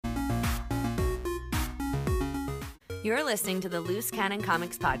You're listening to the Loose Cannon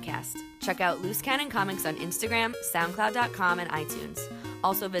Comics podcast. Check out Loose Cannon Comics on Instagram, SoundCloud.com, and iTunes.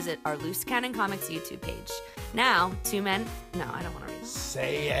 Also visit our Loose Cannon Comics YouTube page. Now, two men... No, I don't want to read.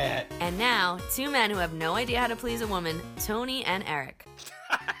 Say it. And now, two men who have no idea how to please a woman, Tony and Eric.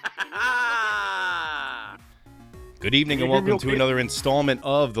 Good evening and welcome to another installment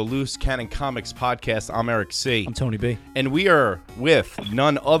of the Loose Cannon Comics podcast. I'm Eric C. I'm Tony B. And we are with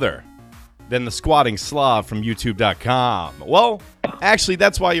none other than the Squatting Slav from YouTube.com. Well, actually,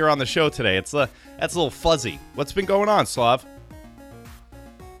 that's why you're on the show today. That's a little fuzzy. What's been going on, Slav?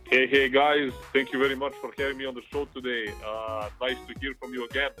 Hey guys, thank you very much for having me on the show today. Nice to hear from you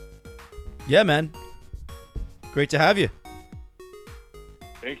again. Yeah, man. Great to have you.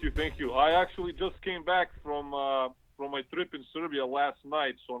 Thank you. I actually just came back from my trip in Serbia last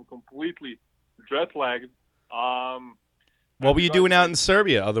night, so I'm completely jet lagged. What were you doing out in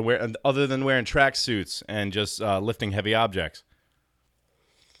Serbia other than wearing tracksuits and just lifting heavy objects?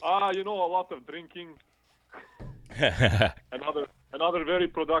 A lot of drinking and other very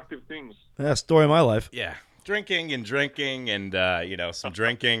productive things. Yeah, story of my life. Yeah, drinking and some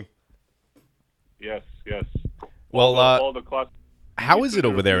drinking. Yes. Well, all the class. How is it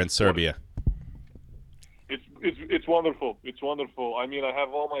over there in Serbia? It's wonderful. It's wonderful. I mean, I have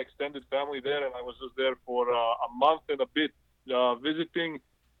all my extended family there, and I was just there for a month and a bit visiting.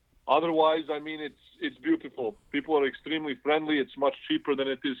 Otherwise, I mean, it's beautiful. People are extremely friendly. It's much cheaper than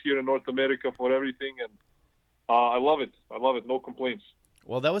it is here in North America for everything, and I love it. No complaints.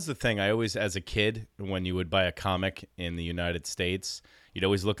 Well, that was the thing. I always, as a kid, when you would buy a comic in the United States, you'd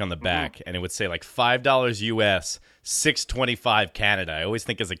always look on the back, and it would say like $5 US, $6.25 Canada. I always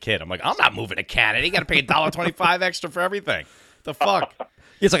think as a kid, I'm like, I'm not moving to Canada. You got to pay $1.25 extra for everything. The fuck?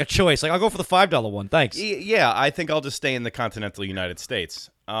 It's like a choice. Like, I'll go for the $5 one. Thanks. Yeah, I think I'll just stay in the continental United States.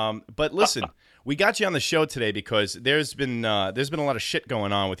 But listen, we got you on the show today because there's been a lot of shit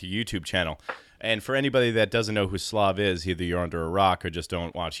going on with your YouTube channel. And for anybody that doesn't know who Slav is, either you're under a rock or just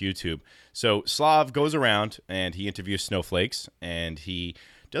don't watch YouTube. So Slav goes around and he interviews snowflakes, and he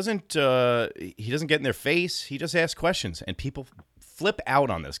doesn't get in their face. He just asks questions, and people flip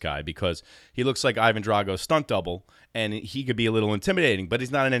out on this guy because he looks like Ivan Drago's stunt double, and he could be a little intimidating, but he's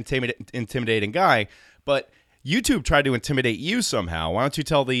not an intimidating guy. But YouTube tried to intimidate you somehow. Why don't you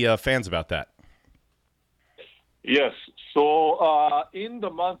tell the fans about that? Yes. So in the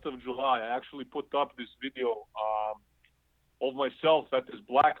month of July, I actually put up this video of myself at this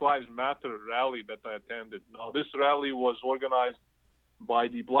Black Lives Matter rally that I attended. Now, this rally was organized by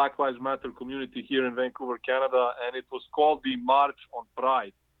the Black Lives Matter community here in Vancouver, Canada, and it was called the March on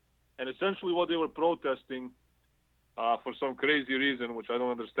Pride. And essentially what they were protesting, for some crazy reason, which I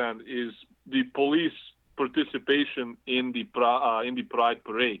don't understand, is the police participation in the Pride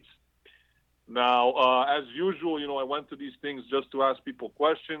parades. Now, as usual, I went to these things just to ask people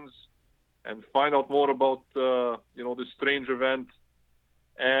questions and find out more about, this strange event.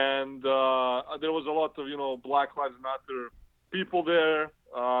 And there was a lot of, Black Lives Matter people there.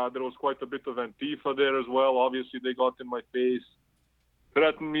 There was quite a bit of Antifa there as well. Obviously, they got in my face,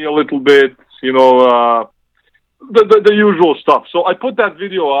 threatened me a little bit, the usual stuff. So I put that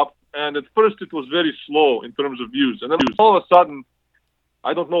video up, and at first it was very slow in terms of views. And then all of a sudden,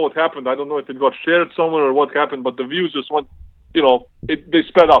 I don't know what happened. I don't know if it got shared somewhere or what happened, but the views just went, they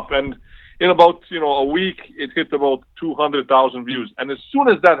sped up. And in about, a week, it hit about 200,000 views. And as soon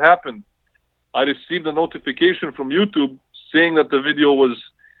as that happened, I received a notification from YouTube saying that the video was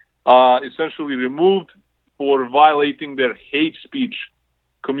essentially removed for violating their hate speech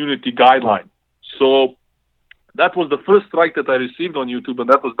community guideline. So that was the first strike that I received on YouTube, and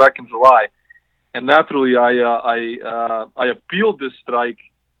that was back in July. And naturally, I appealed this strike,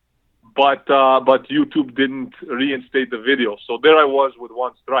 but YouTube didn't reinstate the video. So there I was with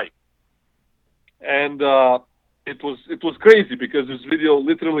one strike, and it was crazy because this video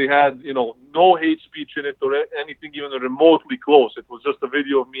literally had no hate speech in it or anything even remotely close. It was just a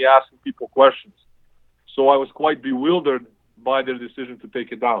video of me asking people questions. So I was quite bewildered by their decision to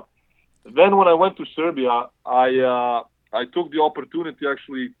take it down. Then when I went to Serbia, I took the opportunity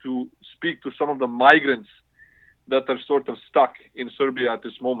actually to speak to some of the migrants that are sort of stuck in Serbia at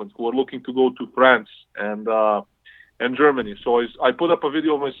this moment, who are looking to go to France and Germany. So I put up a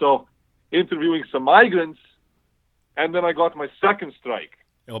video of myself interviewing some migrants, and then I got my second strike.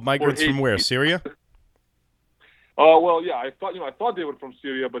 Migrants from where? Syria? Well, yeah, I thought they were from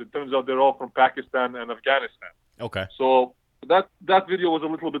Syria, but it turns out they're all from Pakistan and Afghanistan. Okay. So that video was a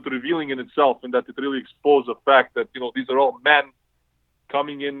little bit revealing in itself, in that it really exposed the fact that these are all men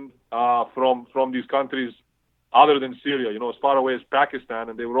coming in from these countries other than Syria, as far away as Pakistan,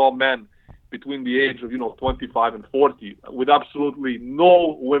 and they were all men between the age of 25 and 40, with absolutely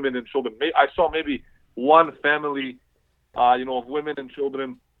no women and children. I saw maybe one family, of women and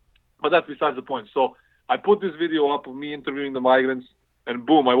children, but that's besides the point. So I put this video up of me interviewing the migrants, and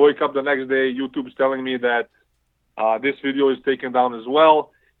boom, I wake up the next day, YouTube's telling me that this video is taken down as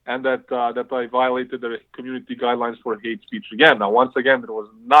well, and that I violated the community guidelines for hate speech again. Now, once again, there was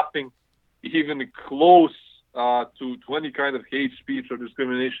nothing even close to any kind of hate speech or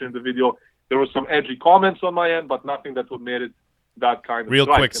discrimination in the video. There was some edgy comments on my end, but nothing that would made it that kind of Real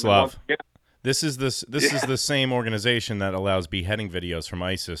strike. quick, Slav. Again, This is the same organization that allows beheading videos from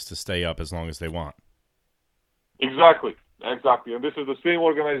ISIS to stay up as long as they want. Exactly. And this is the same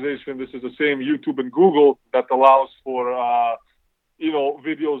organization, this is the same YouTube and Google that allows for,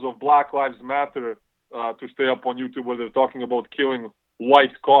 videos of Black Lives Matter to stay up on YouTube where they're talking about killing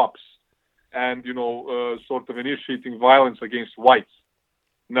white cops and, sort of initiating violence against whites.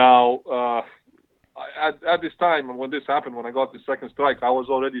 Now, at this time, when this happened, when I got the second strike, I was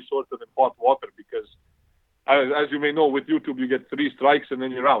already sort of in hot water because, as you may know, with YouTube, you get 3 strikes and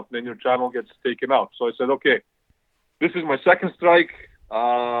then you're out. Then your channel gets taken out. So I said, okay, this is my second strike.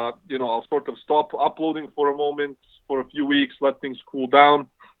 I'll sort of stop uploading for a moment, for a few weeks, let things cool down.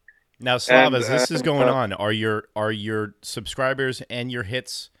 Now, Slav, as this is going on, are your subscribers and your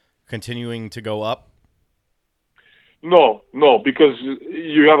hits continuing to go up? No, because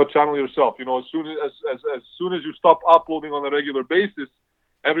you have a channel yourself. As soon as you stop uploading on a regular basis,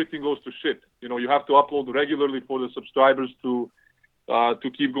 everything goes to shit. You have to upload regularly for the subscribers to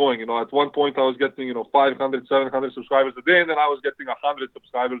keep going. At one point I was getting 500, 700 subscribers a day, and then I was getting 100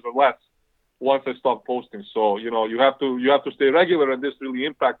 subscribers or less once I stopped posting. So you have to stay regular, and this really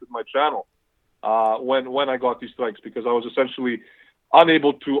impacted my channel when I got these strikes, because I was essentially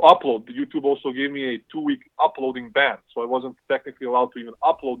unable to upload. YouTube also gave me a 2-week uploading ban, so I wasn't technically allowed to even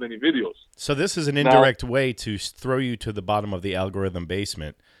upload any videos. So this is an indirect way to throw you to the bottom of the algorithm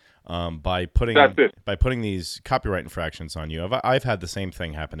basement by putting these copyright infractions on you. I've had the same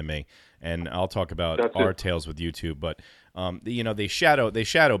thing happen to me, and I'll talk about our tales with YouTube. But they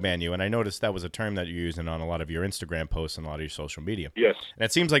shadow ban you, and I noticed that was a term that you're using on a lot of your Instagram posts and a lot of your social media. Yes, and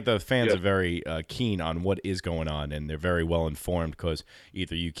it seems like the fans are very keen on what is going on, and they're very well informed because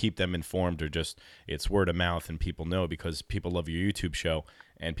either you keep them informed or just it's word of mouth, and people know because people love your YouTube show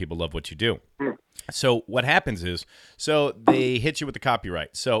and people love what you do. So what happens is, they hit you with the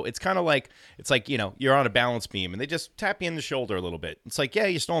copyright. So it's kind of like, you're on a balance beam and they just tap you in the shoulder a little bit. It's like, yeah,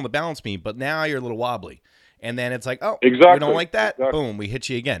 you're still on the balance beam, but now you're a little wobbly. And then it's like, oh, exactly. We don't like that. Exactly. Boom, we hit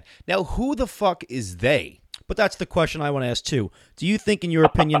you again. Now, who the fuck is they? But that's the question I want to ask too. Do you think, in your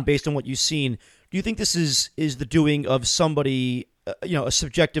opinion, based on what you've seen, do you think this is the doing of somebody, a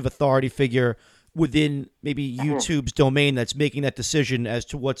subjective authority figure within maybe YouTube's domain that's making that decision as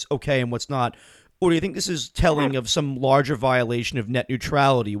to what's okay and what's not? Or do you think this is telling of some larger violation of net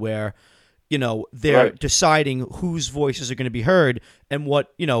neutrality where, they're deciding whose voices are going to be heard and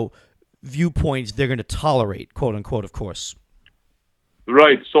what, viewpoints they're going to tolerate, quote unquote, of course?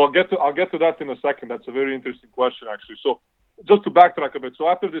 Right. So I'll get to that in a second. That's a very interesting question, actually. So just to backtrack a bit. So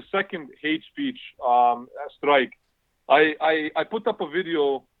after the second hate speech strike, I put up a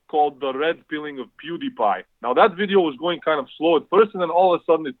video called The Red Pilling of PewDiePie. Now, that video was going kind of slow at first, and then all of a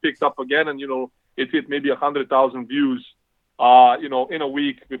sudden it picked up again, and, it hit maybe 100,000 views, in a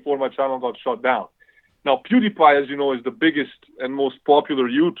week before my channel got shut down. Now, PewDiePie, as you know, is the biggest and most popular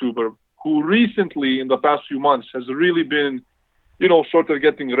YouTuber who recently, in the past few months, has really been, sort of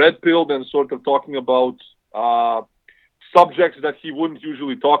getting red-pilled and sort of talking about subjects that he wouldn't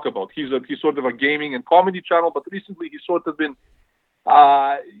usually talk about. He's sort of a gaming and comedy channel, but recently he's sort of been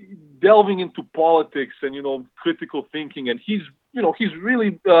delving into politics and critical thinking, and he's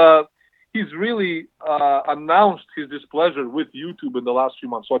really announced his displeasure with YouTube in the last few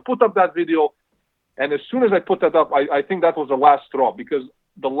months. So I put up that video, and as soon as I put that up, I think that was the last straw, because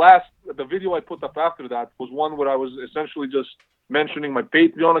the video I put up after that was one where I was essentially just mentioning my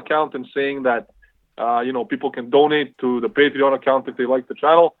Patreon account and saying that people can donate to the Patreon account if they like the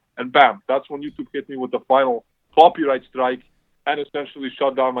channel, and bam, that's when YouTube hit me with the final copyright strike and essentially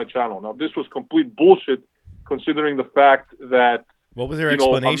shut down my channel. Now, this was complete bullshit, considering the fact that... What was their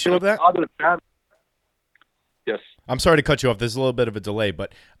explanation of that? Yes. I'm sorry to cut you off. There's a little bit of a delay,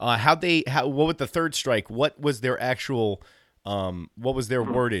 but what with the third strike, what was their actual... what was their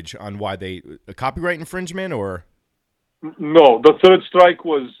wordage on why they... a copyright infringement, or... No, the third strike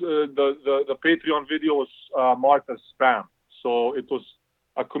was... the Patreon video was marked as spam. So it was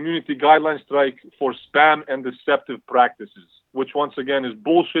a community guideline strike for spam and deceptive practices, which once again is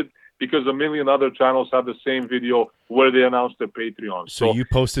bullshit, because a million other channels have the same video where they announce their Patreon. So you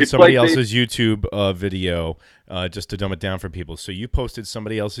posted it's somebody like else's YouTube video, just to dumb it down for people. So you posted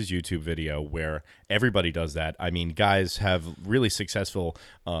somebody else's YouTube video where everybody does that. I mean, guys have really successful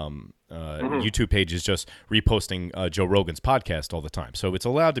YouTube pages just reposting Joe Rogan's podcast all the time. So it's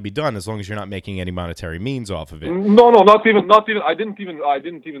allowed to be done as long as you're not making any monetary means off of it. No, not even. I didn't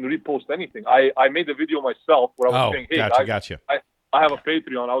even repost anything. I made a video myself where I was saying, "Hey, gotcha. I have a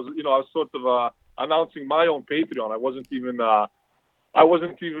Patreon." I was sort of announcing my own Patreon. I wasn't even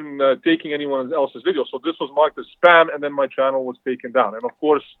taking anyone else's video. So this was marked as spam, and then my channel was taken down. And of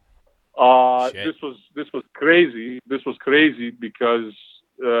course, this was crazy. This was crazy because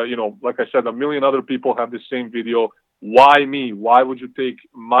like I said, a million other people have the same video. Why me? Why would you take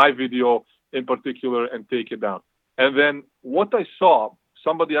my video in particular and take it down? And then what I saw,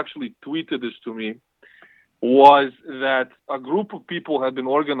 somebody actually tweeted this to me, was that a group of people had been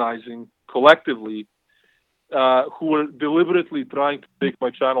organizing collectively who were deliberately trying to take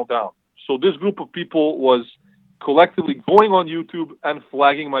my channel down. So this group of people was collectively going on YouTube and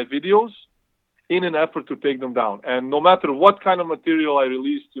flagging my videos in an effort to take them down. And no matter what kind of material I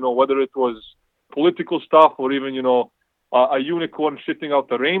released, whether it was political stuff or even, a unicorn shitting out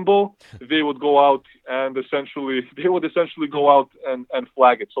the rainbow, they would go out and essentially go out and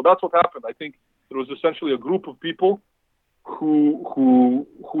flag it. So that's what happened. I think there was essentially a group of people who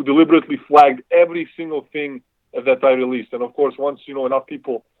deliberately flagged every single thing that I released. And of course, once enough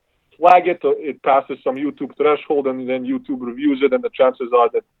people flag it, it passes some YouTube threshold, and then YouTube reviews it, and the chances are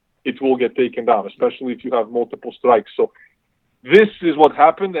that it will get taken down, especially if you have multiple strikes. So this is what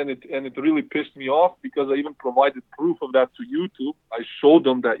happened, and it really pissed me off because I even provided proof of that to YouTube. I showed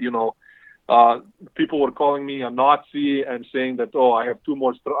them that people were calling me a Nazi and saying that, I have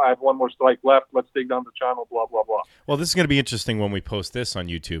I have one more strike left. Let's take down the channel. Blah blah blah. Well, this is going to be interesting when we post this on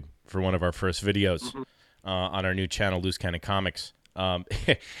YouTube for one of our first videos on our new channel, Loose Cannon Comics.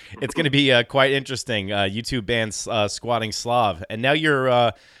 It's going to be quite interesting. YouTube bans Squatting Slav, and now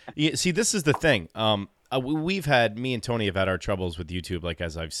you're. See, this is the thing. Me and Tony have had our troubles with YouTube, like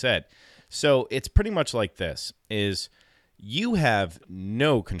as I've said. So it's pretty much like this: is you have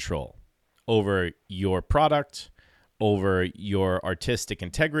no control over your product, over your artistic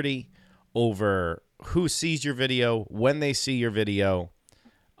integrity, over who sees your video, when they see your video.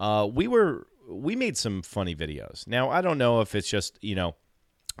 We made some funny videos. Now, I don't know if it's just,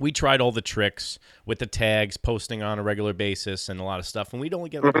 we tried all the tricks with the tags, posting on a regular basis and a lot of stuff, and we'd only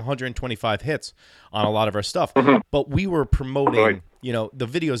get like 125 hits on a lot of our stuff. But we were promoting, the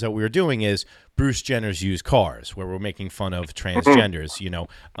videos that we were doing is Bruce Jenner's used cars, where we're making fun of transgenders,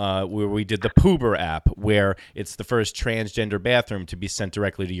 where we did the Poober app, where it's the first transgender bathroom to be sent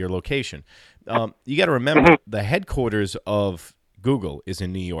directly to your location. You got to remember, the headquarters of Google is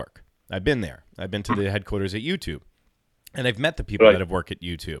in New York. I've been there. I've been to the headquarters at YouTube, and I've met the people that have worked at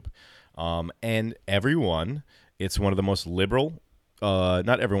YouTube. And everyone, it's one of the most liberal,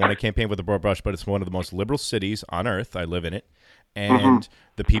 not everyone, I can't paint with a broad brush, but it's one of the most liberal cities on earth. I live in it. And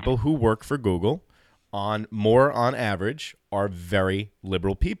the people who work for Google, on average, are very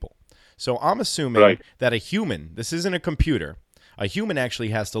liberal people. So I'm assuming that a human, this isn't a computer, a human actually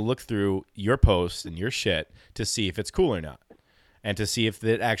has to look through your posts and your shit to see if it's cool or not, and to see if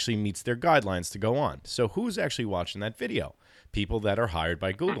it actually meets their guidelines to go on. So who's actually watching that video? People that are hired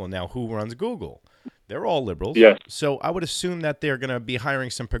by Google. Now, who runs Google? They're all liberals. Yes. So I would assume that they're going to be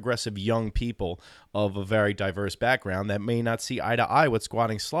hiring some progressive young people of a very diverse background that may not see eye to eye with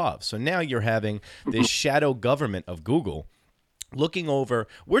Squatting Slav. So now you're having this shadow government of Google looking over.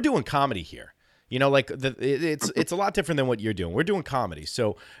 We're doing comedy here. It's a lot different than what you're doing. We're doing comedy.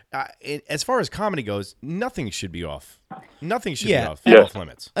 So as far as comedy goes, nothing should be off. Nothing should be off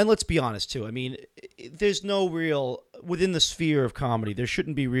limits. And let's be honest, too. I mean, there's no real, within the sphere of comedy, there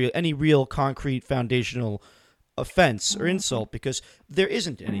shouldn't be any real concrete foundational offense or insult, because there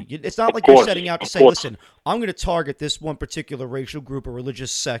isn't any. It's not like you're setting out to say, listen, I'm going to target this one particular racial group or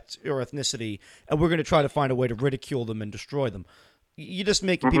religious sect or ethnicity, and we're going to try to find a way to ridicule them and destroy them. You're just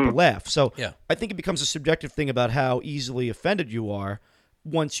making people laugh. So I think it becomes a subjective thing about how easily offended you are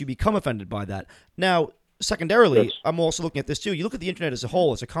once you become offended by that. Now, secondarily, I'm also looking at this too. You look at the internet as a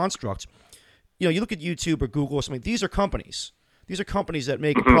whole, as a construct. You look at YouTube or Google or something. These are companies. These are companies that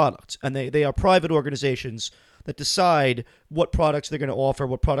make a product, and they are private organizations that decide what products they're going to offer,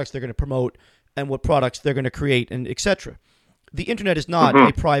 what products they're going to promote, and what products they're going to create, and etc. The internet is not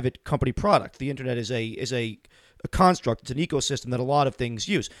a private company product. The internet is a construct. It's an ecosystem that a lot of things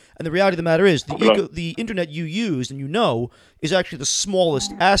use. And the reality of the matter is the internet you use and is actually the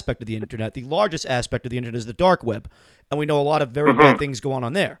smallest aspect of the internet. The largest aspect of the internet is the dark web. And we know a lot of very bad things go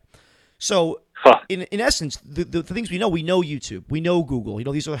on there. So, Huh. in essence, the things we know YouTube, we know Google.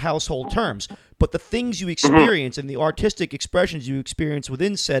 These are household terms. But the things you experience and the artistic expressions you experience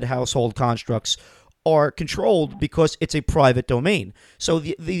within said household constructs are controlled because it's a private domain. So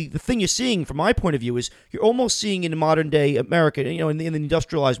the thing you're seeing, from my point of view, is you're almost seeing in modern day America, in the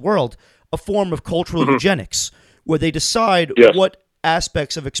industrialized world, a form of cultural eugenics, where they decide Yes. what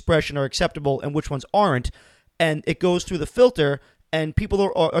aspects of expression are acceptable and which ones aren't, and it goes through the filter, and people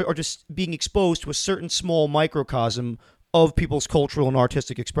are just being exposed to a certain small microcosm of people's cultural and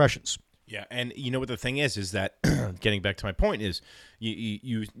artistic expressions. Yeah, and you know what the thing is that getting back to my point is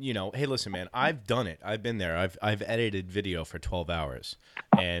you know, hey, listen, man, I've done it. I've been there. I've edited video for 12 hours,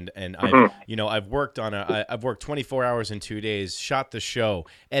 and I've worked on I've worked 24 hours in 2 days, shot the show,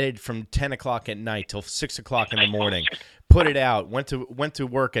 edited from 10 o'clock at night till 6 o'clock in the morning, put it out, went to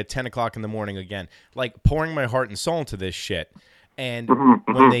work at 10 o'clock in the morning again, like pouring my heart and soul into this shit. And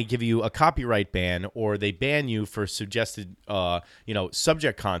when they give you a copyright ban or they ban you for suggested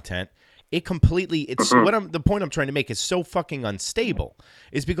subject content, it completely the point I'm trying to make is so fucking unstable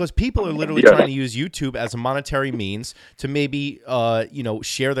is because people are literally trying to use YouTube as a monetary means to maybe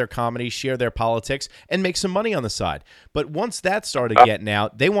share their comedy, share their politics, and make some money on the side. But once that started getting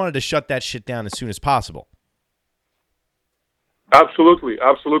out, they wanted to shut that shit down as soon as possible. Absolutely.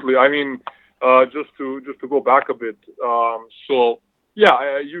 I mean, just to go back a bit.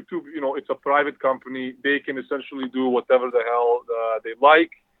 YouTube, it's a private company. They can essentially do whatever the hell they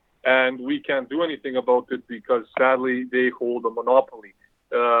like, and we can't do anything about it because sadly they hold a monopoly.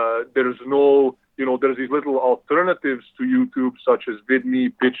 There's no, there's these little alternatives to YouTube such as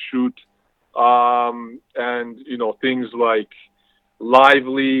VidMe, BitChute, and things like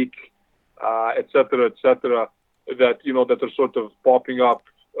LiveLeak, et cetera, that that are sort of popping up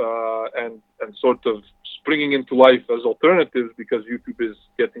and sort of springing into life as alternatives because YouTube is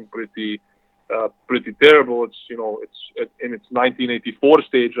getting pretty terrible. It's it's in its 1984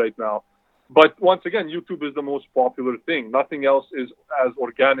 stage right now. But once again, YouTube is the most popular thing. Nothing else is as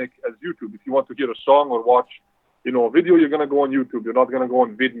organic as YouTube. If you want to hear a song or watch a video, you're going to go on YouTube. You're not going to go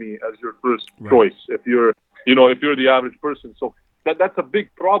on VidMe as your first choice if you're the average person. So that's a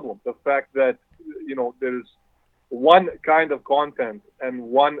big problem. The fact that there's one kind of content and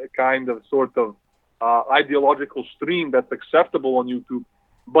one kind of sort of ideological stream that's acceptable on YouTube,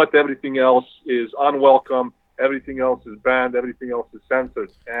 but everything else is unwelcome, everything else is banned, everything else is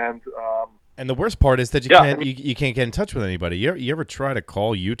censored. And the worst part is that you can't get in touch with anybody. You ever try to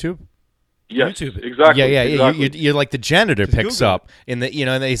call YouTube? Yes, YouTube. Exactly. Yeah. Exactly. You're like the janitor picks Google up in the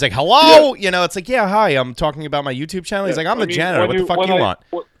and he's like, hello. It's like, yeah, hi, I'm talking about my YouTube channel. He's like, I'm the janitor. What the fuck you want?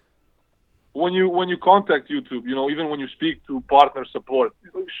 When you contact YouTube, even when you speak to partner support,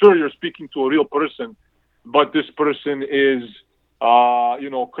 sure, you're speaking to a real person, but this person is,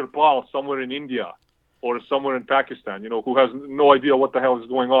 Kirpal somewhere in India or somewhere in Pakistan, who has no idea what the hell is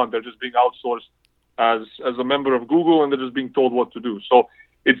going on. They're just being outsourced as a member of Google, and they're just being told what to do. So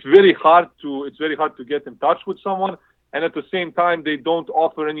it's very hard to get in touch with someone, and at the same time, they don't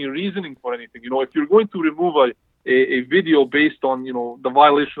offer any reasoning for anything. If you're going to remove a video based on the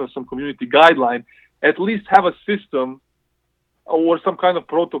violation of some community guideline, at least have a system or some kind of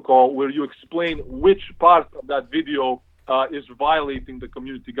protocol where you explain which part of that video is violating the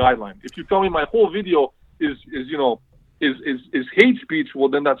community guideline. If you tell me my whole video is hate speech, well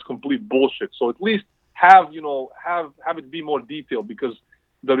then that's complete bullshit. So at least have it be more detailed, because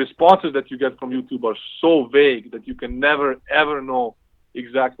the responses that you get from YouTube are so vague that you can never ever know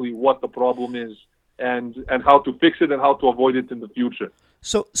exactly what the problem is and how to fix it and how to avoid it in the future.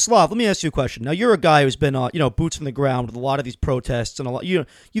 So, Slav, let me ask you a question. Now, you're a guy who's been, boots on the ground with a lot of these protests, and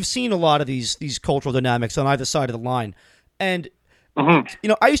you've seen a lot of these cultural dynamics on either side of the line. And,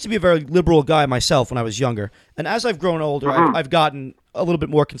 I used to be a very liberal guy myself when I was younger. And as I've grown older, I've gotten a little bit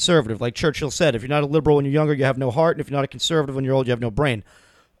more conservative. Like Churchill said, if you're not a liberal when you're younger, you have no heart. And if you're not a conservative when you're old, you have no brain.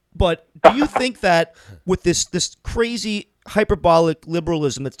 But do you think that with this crazy hyperbolic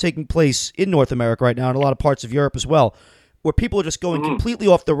liberalism that's taking place in North America right now and a lot of parts of Europe as well, where people are just going completely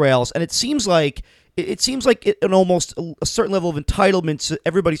off the rails, and it seems like an almost a certain level of entitlement to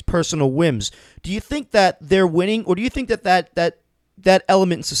everybody's personal whims. Do you think that they're winning, or do you think that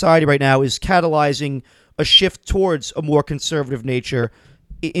element in society right now is catalyzing a shift towards a more conservative nature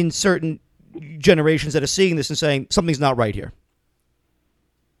in certain generations that are seeing this and saying something's not right here?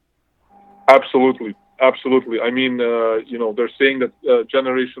 Absolutely. I mean, they're saying that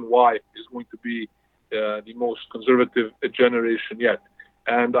Generation Y is going to be the most conservative generation yet,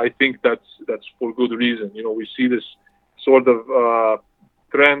 and I think that's for good reason. We see this sort of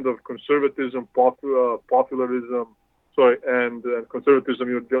trend of conservatism, popularism, and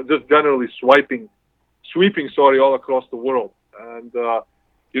conservatism, just generally sweeping, all across the world. And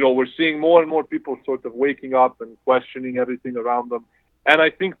we're seeing more and more people sort of waking up and questioning everything around them. And I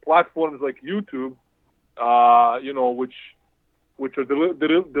think platforms like YouTube, which are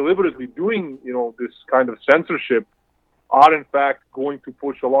deliberately doing, this kind of censorship, are in fact going to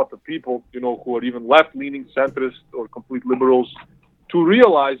push a lot of people, who are even left-leaning centrists or complete liberals, to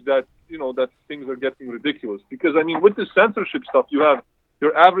realize that, that things are getting ridiculous. Because, I mean, with this censorship stuff, you have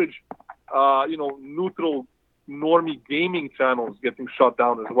your average, neutral, normie gaming channels getting shut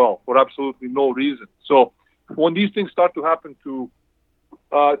down as well for absolutely no reason. So when these things start to happen to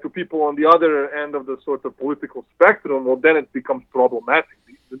people on the other end of the sort of political spectrum, well, then it becomes problematic.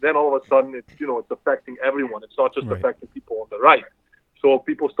 Then all of a sudden, it's affecting everyone. It's not just affecting people on the right. So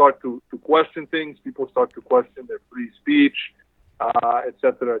people start to question things. People start to question their free speech, et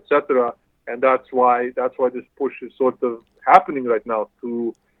cetera, et cetera. And that's why this push is sort of happening right now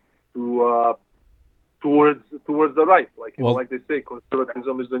towards the right. Like they say,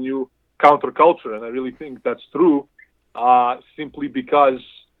 conservatism is the new counterculture, and I really think that's true. Simply because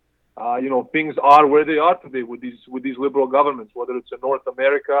things are where they are today with these liberal governments, whether it's in North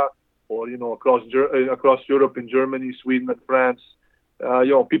America or across Europe, in Germany, Sweden, and France.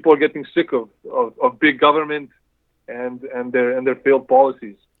 People are getting sick of big government and their failed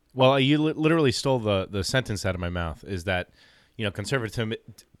policies. Well, you literally stole the sentence out of my mouth. Is that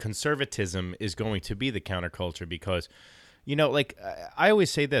conservatism is going to be the counterculture because. I always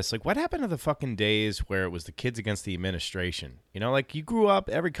say this, what happened to the fucking days where it was the kids against the administration? You grew up,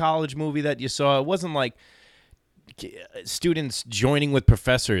 every college movie that you saw, it wasn't like students joining with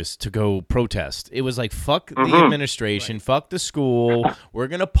professors to go protest. It was like, fuck the administration, fuck the school, we're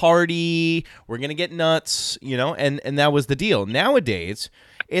going to party, we're going to get nuts, and that was the deal. Nowadays,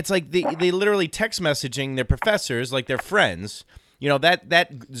 it's like they literally text messaging their professors like their friends. That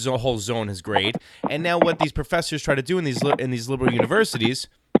whole zone is great. And now what these professors try to do in these liberal universities,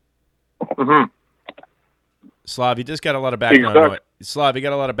 Slav, you just got a lot of background noise. Slav, you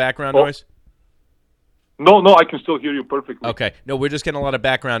got a lot of background noise? No, I can still hear you perfectly. Okay. No, we're just getting a lot of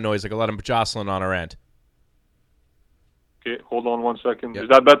background noise, like a lot of jostling on our end. Okay, hold on 1 second. Yep. Is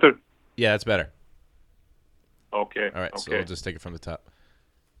that better? Yeah, that's better. Okay. All right, okay. So we'll just take it from the top.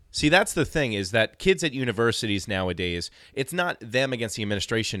 See, that's the thing, is that kids at universities nowadays, it's not them against the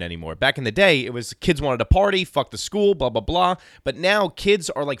administration anymore. Back in the day, it was kids wanted to party, fuck the school, blah, blah, blah. But now kids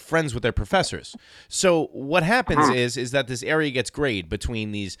are like friends with their professors. So what happens is that this area gets grayed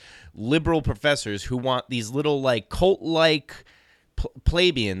between these liberal professors who want these little cult-like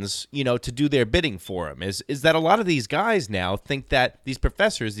plebeians, to do their bidding for them. Is that a lot of these guys now think that these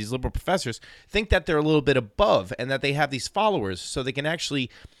professors, these liberal professors, think that they're a little bit above and that they have these followers so they can actually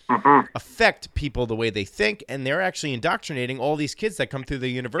affect people the way they think, and they're actually indoctrinating all these kids that come through the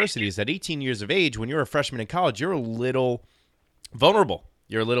universities. At 18 years of age, when you're a freshman in college, you're a little vulnerable.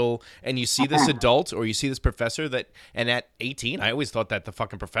 You're a little, and you see this adult or you see this professor and at 18, I always thought that the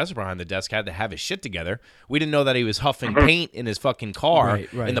fucking professor behind the desk had to have his shit together. We didn't know that he was huffing paint in his fucking car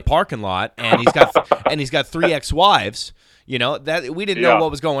in the parking lot, and he's got 3 ex-wives. That we didn't know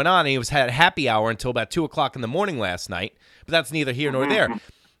what was going on. And he had happy hour until about 2:00 in the morning last night. But that's neither here nor there.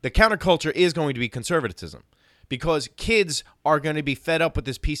 The counterculture is going to be conservatism, because kids are going to be fed up with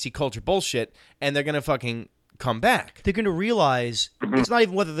this PC culture bullshit, and they're going to fucking come back. They're going to realize it's not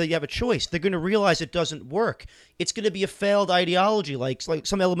even whether they have a choice. They're going to realize it doesn't work. It's going to be a failed ideology, like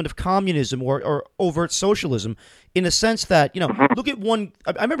some element of communism or overt socialism, in a sense that, look at one.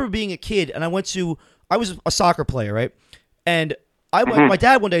 I remember being a kid, and I was a soccer player, right? And my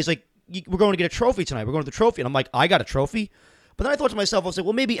dad one day is like, we're going to get a trophy tonight. We're going to the trophy. And I'm like, I got a trophy? But then I thought to myself, I was like,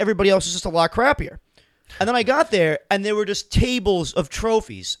 well, maybe everybody else is just a lot crappier. And then I got there, and there were just tables of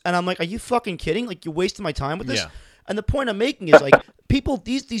trophies. And I'm like, are you fucking kidding? Like, you're wasting my time with this? Yeah. And the point I'm making is, like, people,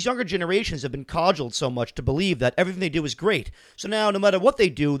 these younger generations have been cudgeled so much to believe that everything they do is great. So now, no matter what they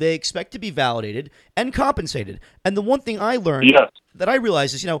do, they expect to be validated and compensated. And the one thing I learned that I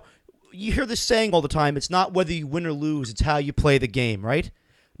realized is, you hear this saying all the time, it's not whether you win or lose, it's how you play the game, right?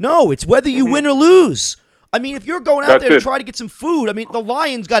 No, it's whether you win or lose. I mean, if you're going out there to try to get some food, I mean, the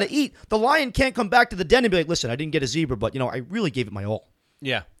lion's got to eat. The lion can't come back to the den and be like, listen, I didn't get a zebra, but, I really gave it my all.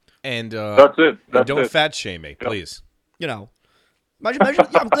 Yeah. And that's it. Don't fat shame me, please. Imagine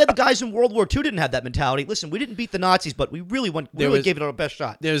I'm glad the guys in World War II didn't have that mentality. Listen, we didn't beat the Nazis, but we really gave it our best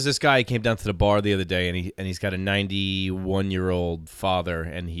shot. There's this guy who came down to the bar the other day, and he's got a 91-year-old father,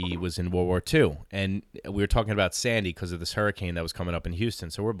 and he was in World War II. And we were talking about Sandy because of this hurricane that was coming up in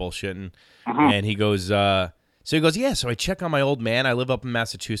Houston. So we're bullshitting. And he goes, So he goes, yeah. So I check on my old man. I live up in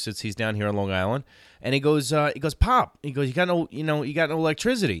Massachusetts. He's down here on Long Island. And he goes, Pop. He goes, you got no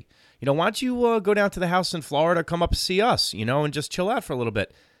electricity. Why don't you go down to the house in Florida, come up and see us, and just chill out for a little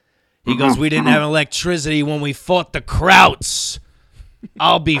bit. He goes, we didn't have electricity when we fought the Krauts.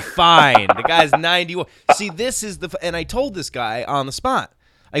 I'll be fine. The guy's 91. See, this is and I told this guy on the spot.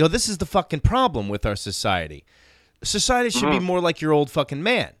 I go, this is the fucking problem with our society. Society should be more like your old fucking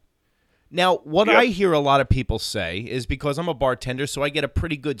man. Now, what I hear a lot of people say is because I'm a bartender, so I get a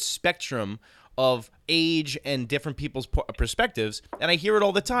pretty good spectrum of age and different people's perspectives, and I hear it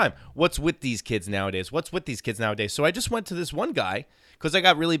all the time. What's with these kids nowadays? What's with these kids nowadays? So I just went to this one guy because I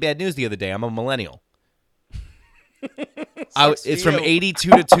got really bad news the other day. I'm a millennial. It's from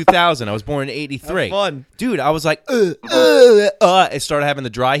 82 to 2000. I was born in 83. Have fun. Dude, I was like, I started having the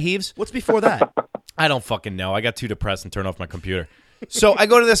dry heaves. What's before that? I don't fucking know. I got too depressed and turned off my computer. So I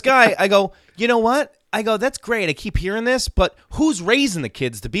go to this guy. I go, you know what? I go, that's great. I keep hearing this, but who's raising the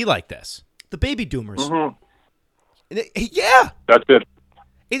kids to be like this? The baby doomers. Yeah. That's it.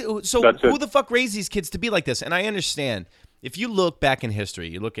 Who the fuck raised these kids to be like this? And I understand. If you look back in history,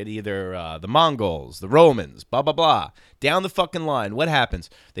 you look at either the Mongols, the Romans, blah, blah, blah, down the fucking line, what happens?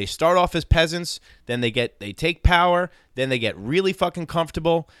 They start off as peasants, then they take power, then they get really fucking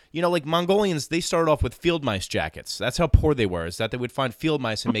comfortable. Like Mongolians, they started off with field mice jackets. That's how poor they were, is that they would find field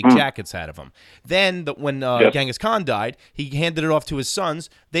mice and make jackets out of them. Then when Genghis Khan died, he handed it off to his sons.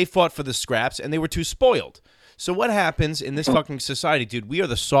 They fought for the scraps, and they were too spoiled. So what happens in this fucking society, dude? We are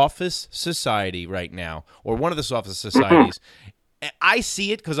the softest society right now, or one of the softest societies. I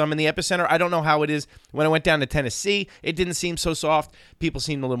see it because I'm in the epicenter. I don't know how it is. When I went down to Tennessee, it didn't seem so soft. People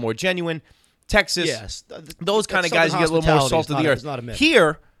seemed a little more genuine. Texas, yes, those kind of guys, you get a little more salt of the earth.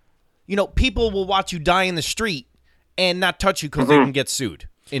 Here, people will watch you die in the street and not touch you because they can get sued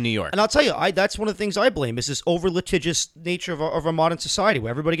in New York. And I'll tell you, that's one of the things I blame is this over-litigious nature of our modern society where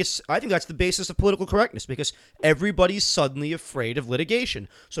everybody gets – I think that's the basis of political correctness because everybody's suddenly afraid of litigation.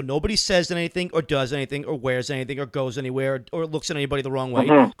 So nobody says anything or does anything or wears anything or goes anywhere or looks at anybody the wrong way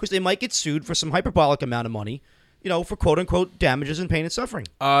because they might get sued for some hyperbolic amount of money, for quote-unquote damages and pain and suffering.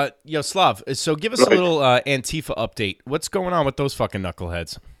 Slav, so give us a little Antifa update. What's going on with those fucking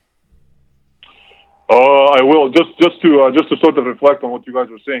knuckleheads? I will just to sort of reflect on what you guys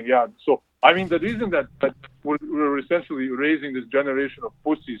were saying. Yeah. So I mean, the reason that we're essentially raising this generation of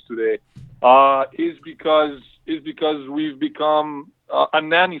pussies today is because we've become a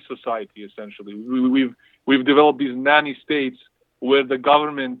nanny society. Essentially, we've developed these nanny states where the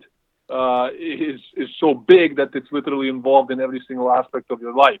government is so big that it's literally involved in every single aspect of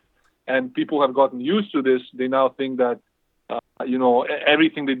your life, and people have gotten used to this. They now think that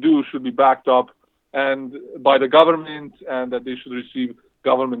everything they do should be backed up and by the government, and that they should receive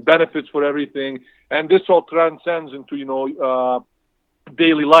government benefits for everything. And this all transcends into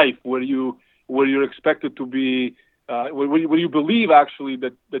daily life, where you're expected to be, where you believe actually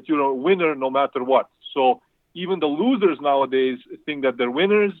that you're a winner no matter what. So even the losers nowadays think that they're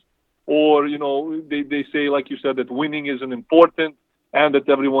winners, or they say, like you said, that winning isn't important and that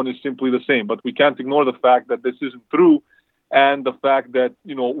everyone is simply the same. But we can't ignore the fact that this isn't true. And the fact that,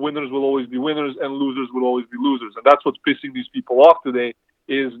 winners will always be winners and losers will always be losers. And that's what's pissing these people off today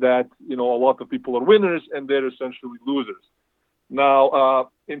is that, a lot of people are winners and they're essentially losers. Now,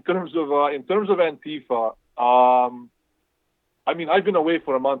 in terms of Antifa, I mean, I've been away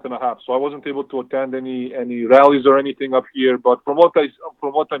for a month and a half, so I wasn't able to attend any rallies or anything up here. But from what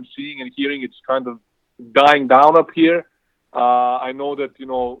I'm seeing and hearing, it's kind of dying down up here. I know that,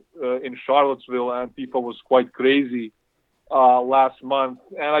 in Charlottesville, Antifa was quite crazy last month,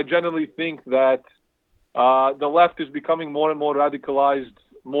 and I generally think that the left is becoming more and more radicalized,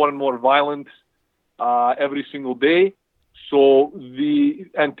 more and more violent every single day. So the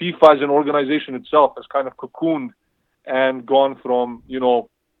Antifa as an organization itself has kind of cocooned and gone from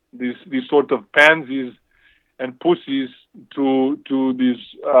these sort of pansies and pussies to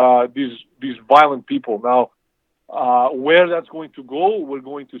these violent people. Now, where that's going to go, we're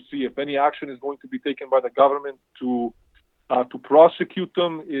going to see. If any action is going to be taken by the government to prosecute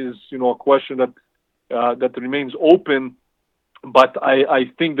them is, a question that remains open. But I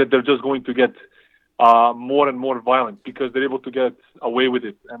think that they're just going to get more and more violent because they're able to get away with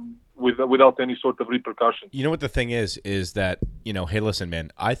it and without any sort of repercussion. You know what the thing is that, hey, listen,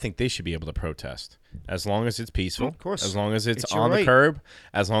 man, I think they should be able to protest as long as it's peaceful. Of course. As long as it's on the curb,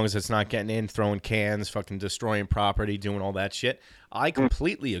 as long as it's not getting in, throwing cans, fucking destroying property, doing all that shit. I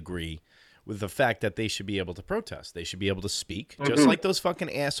completely agree with the fact that they should be able to protest. They should be able to speak, just like those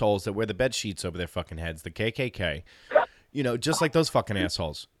fucking assholes that wear the bed sheets over their fucking heads, the KKK. Just like those fucking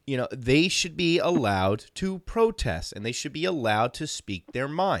assholes. they should be allowed to protest and they should be allowed to speak their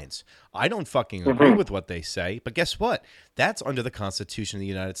minds. I don't fucking agree with what they say, but guess what? That's under the Constitution of the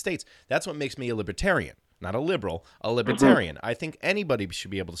United States. That's what makes me a libertarian, not a liberal, a libertarian. I think anybody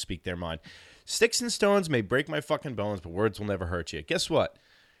should be able to speak their mind. Sticks and stones may break my fucking bones, but words will never hurt you. Guess what?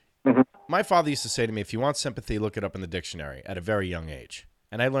 My father used to say to me, if you want sympathy, look it up in the dictionary at a very young age.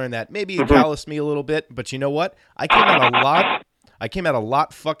 And I learned that. Maybe it calloused me a little bit, but you know what? I came out a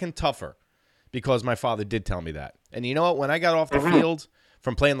lot fucking tougher because my father did tell me that. And you know what? When I got off the field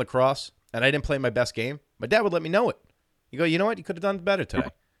from playing lacrosse and I didn't play my best game, my dad would let me know it. You go, you know what? You could have done better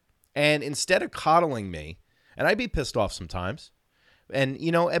today. And instead of coddling me, and I'd be pissed off sometimes, and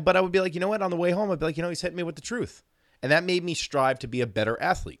but I would be like, you know what? On the way home, I'd be like, he's hitting me with the truth. And that made me strive to be a better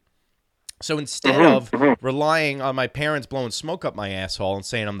athlete. So instead of relying on my parents blowing smoke up my asshole and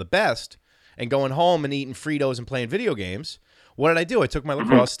saying I'm the best and going home and eating Fritos and playing video games, what did I do? I took my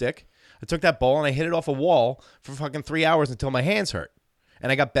lacrosse stick, I took that ball, and I hit it off a wall for fucking 3 hours until my hands hurt.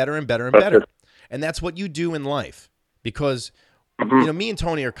 And I got better and better and better. And that's what you do in life because, me and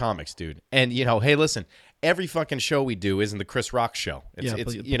Tony are comics, dude. And, hey, listen, every fucking show we do isn't the Chris Rock show. You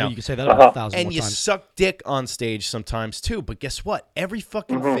can say that about 1,000 and more you times. suck dick on stage sometimes, too. But guess what? Every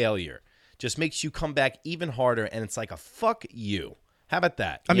fucking failure just makes you come back even harder, and it's like a fuck you. How about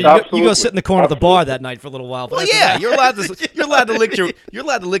that? I mean, you go sit in the corner of the bar that night for a little while. But well, yeah, you're allowed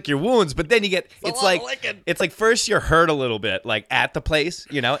to lick your wounds, but then you get it's like first you're hurt a little bit, like at the place,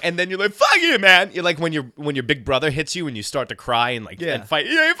 and then you're like, fuck you, man. You're like when your big brother hits you and you start to cry and and fight.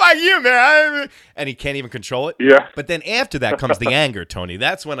 Yeah, fuck you, man, and he can't even control it. Yeah. But then after that comes the anger, Tony.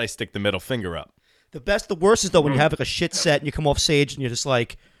 That's when I stick the middle finger up. The worst is though when you have like a shit set and you come off stage and you're just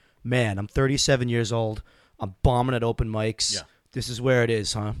like, man, I'm 37 years old. I'm bombing at open mics. Yeah. This is where it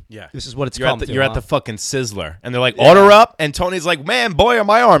is, huh? Yeah. This is what it's You're come at the, to. You're huh? at the fucking Sizzler, and they're like, order up, and Tony's like, man, boy, are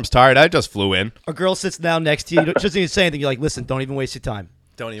my arms tired. I just flew in. A girl sits down next to you. She doesn't even say anything. You're like, listen, don't even waste your time.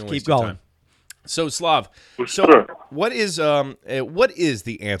 Don't even Keep waste your going. time. So, Slav, what is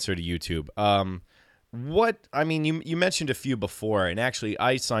the answer to YouTube? You mentioned a few before, and actually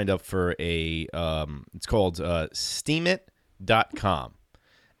I signed up for a it's called Steemit.com.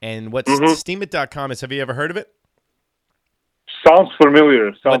 And what Steemit.com is, have you ever heard of it? Sounds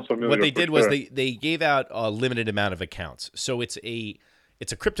familiar. What they did was they gave out a limited amount of accounts. So it's a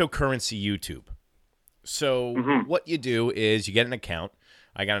cryptocurrency YouTube. So what you do is you get an account.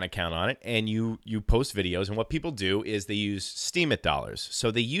 I got an account on it, and you post videos. And what people do is they use Steemit dollars.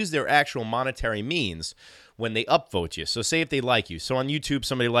 So they use their actual monetary means when they upvote you. So say if they like you. So on YouTube,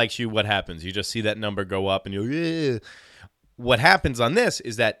 somebody likes you, what happens? You just see that number go up, and you're, what happens on this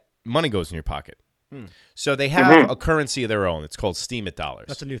is that money goes in your pocket. So they have a currency of their own. It's called Steemit dollars.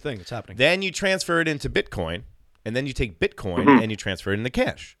 That's a new thing that's happening. Then you transfer it into Bitcoin, and then you take Bitcoin and you transfer it into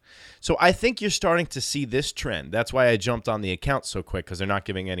cash. So I think you're starting to see this trend. That's why I jumped on the account so quick, because they're not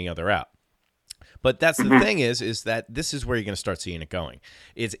giving any other out. But that's the thing is that this is where you're going to start seeing it going.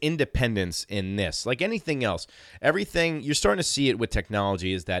 It's independence in this. Like anything else, everything, you're starting to see it with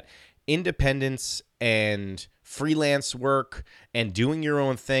technology, is that independence and freelance work and doing your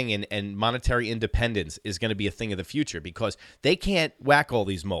own thing and monetary independence is going to be a thing of the future, because they can't whack all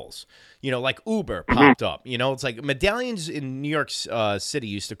these moles. Like Uber popped up. It's like medallions in New York City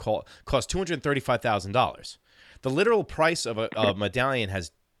used to cost $235,000. The literal price of a medallion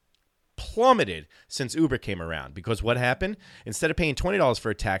has plummeted since Uber came around, because what happened? Instead of paying $20 for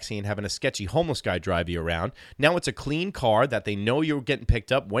a taxi and having a sketchy homeless guy drive you around, now it's a clean car that they know you're getting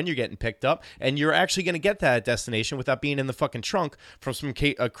picked up when you're getting picked up, and you're actually going to get that destination without being in the fucking trunk from some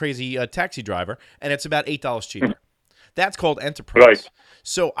crazy taxi driver, and it's about $8 cheaper. That's called enterprise. Right.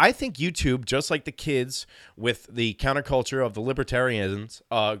 So I think YouTube, just like the kids with the counterculture of the libertarians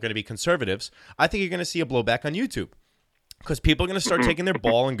are going to be conservatives, I think you're going to see a blowback on YouTube. Because people are going to start taking their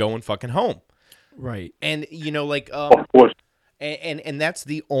ball and going fucking home. Right. And, of course. And that's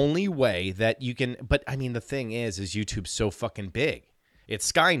the only way that you can. But, I mean, the thing is YouTube's so fucking big.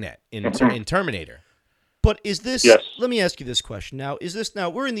 It's Skynet in Terminator. But is this, Yes. Let me ask you this question. Now,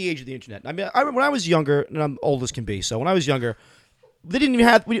 we're in the age of the internet. I mean, when I was younger, and I'm old as can be, so when I was younger, they didn't even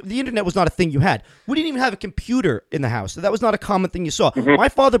have, the internet was not a thing you had. We didn't even have a computer in the house. That was not a common thing you saw. My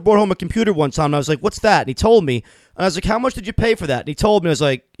father brought home a computer one time, and I was like, what's that? And he told me, and I was like, how much did you pay for that? And he told me, I was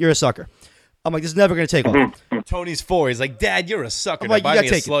like, you're a sucker. I'm like, this is never going to take off. Tony's 4. He's like, Dad, you're a sucker. I'm like, now you buy gotta me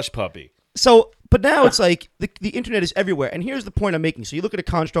a take it. slush puppy. So, but now it's like the internet is everywhere. And here's the point I'm making. So you look at a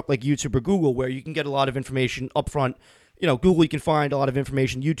construct like YouTube or Google, where you can get a lot of information up front. Google, you can find a lot of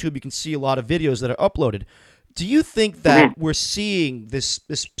information. YouTube, you can see a lot of videos that are uploaded. Do you think that we're seeing this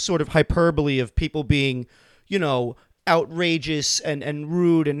sort of hyperbole of people being, outrageous and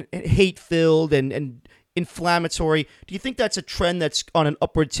rude and hate-filled and inflammatory. Do you think that's a trend that's on an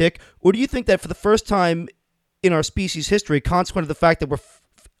upward tick? Or do you think that for the first time in our species' history, consequent of the fact that we're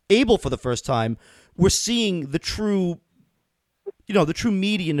able for the first time, we're seeing the true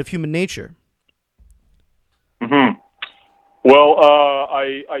median of human nature? Mm-hmm. Well,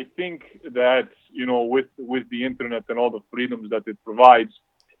 I think that, with the internet and all the freedoms that it provides,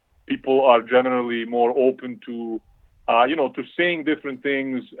 people are generally more open to, to saying different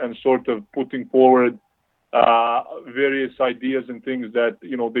things and sort of putting forward various ideas and things that,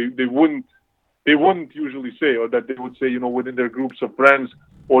 they wouldn't usually say, or that they would say, within their groups of friends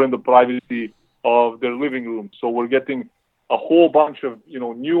or in the privacy of their living room. So we're getting a whole bunch of,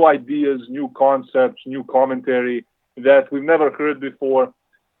 new ideas, new concepts, new commentary that we've never heard before.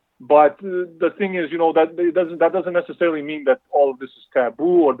 But the thing is, that doesn't necessarily mean that all of this is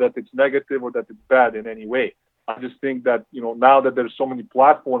taboo or that it's negative or that it's bad in any way. I just think that, now that there's so many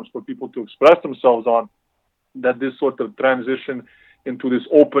platforms for people to express themselves on, that this sort of transition into this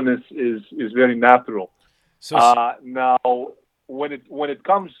openness is very natural. So now, when it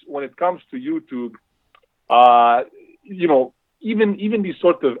comes to YouTube, even these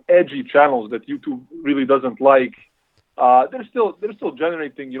sort of edgy channels that YouTube really doesn't like, they're still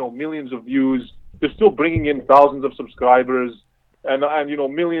generating millions of views. They're still bringing in thousands of subscribers and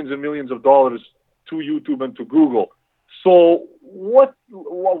millions and millions of dollars to YouTube and to Google. So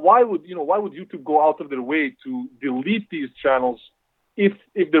why would YouTube go out of their way to delete these channels if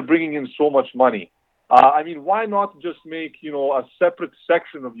they're bringing in so much money? Why not just make a separate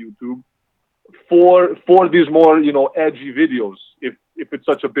section of YouTube for these more edgy videos if it's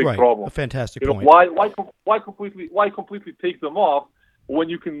such a big problem? A fantastic point. Why completely take them off when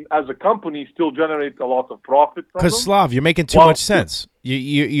you can, as a company, still generate a lot of profit from them? Because Slav, you're making too much sense.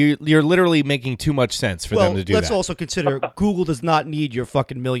 You're literally making too much sense for them to do that. Let's also consider Google does not need your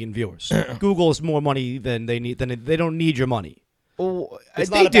fucking million viewers. Google has more money than they need. They don't need your money. Oh, It's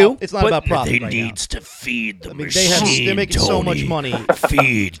they not do. It's not about profit. They right needs now. to feed the They're making so much money.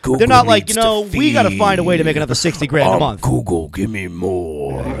 Feed Google. They're not like, needs to we got to find a way to feed. make another $60,000 a month. Google, give me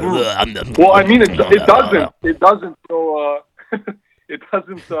more. Well, it doesn't. So it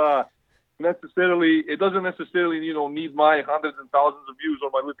doesn't necessarily need my hundreds and thousands of views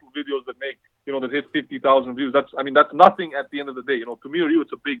or my little videos that make that hit 50,000 views. That's nothing at the end of the day. To me or you,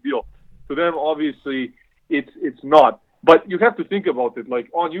 it's a big deal. To them, obviously, it's not. But you have to think about it. Like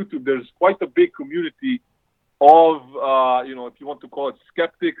on YouTube, there's quite a big community of if you want to call it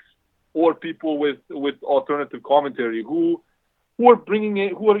skeptics or people with alternative commentary who are bringing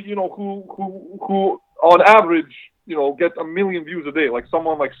in who on average get 1 million views a day. Like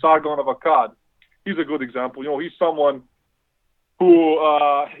someone like Sargon of Akkad, he's a good example. He's someone who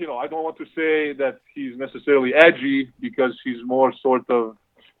I don't want to say that he's necessarily edgy because he's more sort of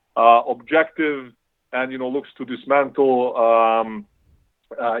objective and looks to dismantle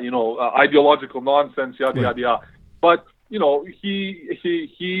ideological nonsense, yada yada yada. But he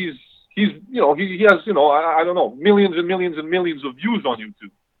has I don't know, millions and millions and millions of views on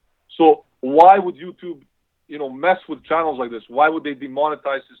YouTube. So why would YouTube mess with channels like this? Why would they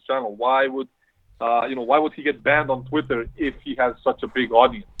demonetize his channel? Why would he get banned on Twitter if he has such a big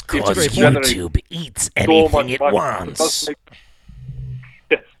audience? Because YouTube eats anything it wants.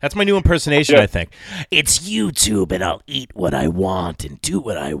 That's my new impersonation, I think. It's YouTube, and I'll eat what I want and do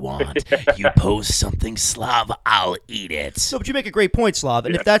what I want. You post something, Slav, I'll eat it. No, but you make a great point, Slav.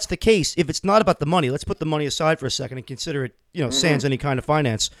 And if that's the case, if it's not about the money, let's put the money aside for a second and consider it, sans any kind of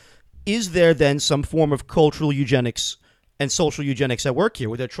finance. Is there then some form of cultural eugenics and social eugenics at work here,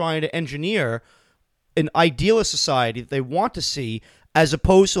 where they're trying to engineer an idealist society that they want to see, as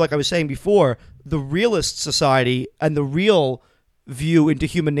opposed to, like I was saying before, the realist society and the real view into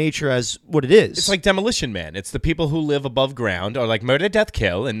human nature as what it is? It's like Demolition Man. It's the people who live above ground are like murder, death,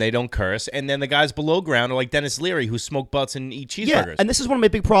 kill, and they don't curse. And then the guys below ground are like Dennis Leary, who smoke butts and eat cheeseburgers. Yeah, and this is one of my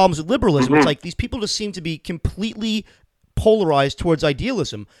big problems with liberalism. It's like these people just seem to be completely polarized towards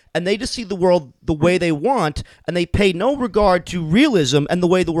idealism, and they just see the world the way they want, and they pay no regard to realism and the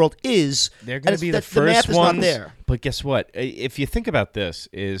way the world is. They're going to be the the math first is ones. not there. But guess what? If you think about this,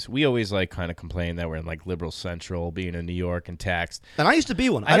 is we always like kind of complain that we're in like liberal central, being in New York and taxed. And I used to be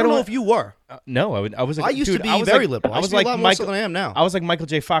one. I don't know if you were. No, I was. Like, I used dude, to be I was very like, liberal. I was used to be like a lot more so than I am now. I was like Michael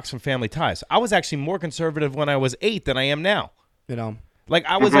J. Fox from Family Ties. I was actually more conservative when I was 8 than I am now. Like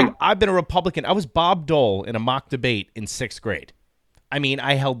I was like I've been a Republican. I was Bob Dole in a mock debate in 6th grade. I mean,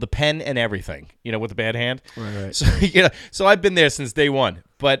 I held the pen and everything, with the bad hand. Right. So, so I've been there since day one.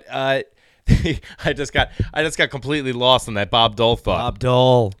 But I just got completely lost in that Bob Dole thought. Bob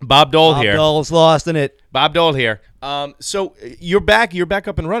Dole. Bob Dole here. Bob Dole's lost in it. Bob Dole here. So you're back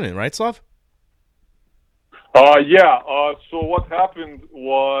up and running, right, Slav? Yeah. So what happened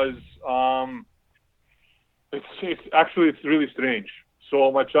was, it's really strange.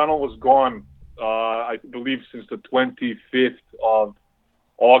 So my channel was gone, I believe since the 25th of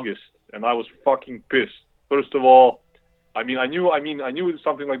August, and I was fucking pissed. First of all, I knew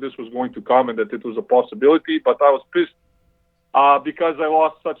something like this was going to come and that it was a possibility, but I was pissed because I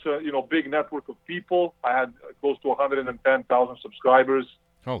lost such a big network of people. I had close to 110,000 subscribers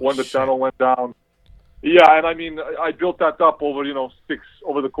when the channel went down. Yeah, and I built that up over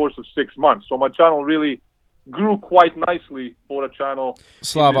over the course of 6 months. So my channel really grew quite nicely for a channel.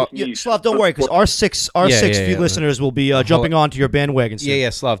 Slav, Slav, don't worry, because our six few listeners will be jumping onto your bandwagon soon.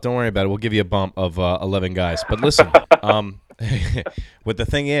 Yeah, Slav, don't worry about it. We'll give you a bump of 11 guys. But listen, what the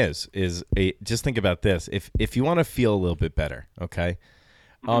thing is just think about this. If you want to feel a little bit better, okay,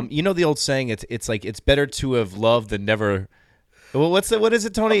 you know the old saying, it's like it's better to have loved than never. Well, what is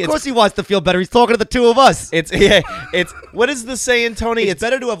it, Tony? Of course he wants to feel better. He's talking to the two of us. It's what is the saying, Tony? It's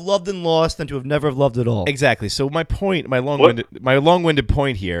better to have loved and lost than to have never have loved at all. Exactly. So my long-winded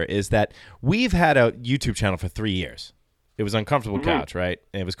point here is that we've had a YouTube channel for 3 years. It was Uncomfortable Couch, right?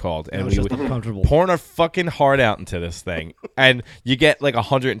 It was called, and we would pouring our fucking heart out into this thing, and you get like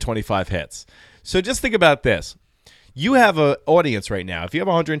 125 hits. So just think about this. You have an audience right now. If you have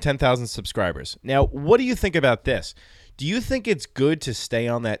 110,000 subscribers, now what do you think about this? Do you think it's good to stay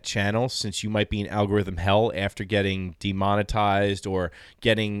on that channel since you might be in algorithm hell after getting demonetized or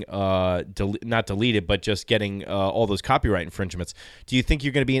getting not deleted, but just getting all those copyright infringements? Do you think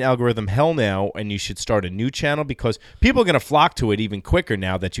you're going to be in algorithm hell now and you should start a new channel because people are going to flock to it even quicker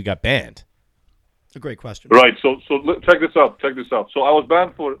now that you got banned? It's a great question. Right. So check this out. So I was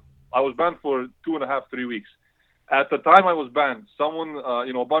banned for 2.5, 3 weeks. At the time I was banned, someone,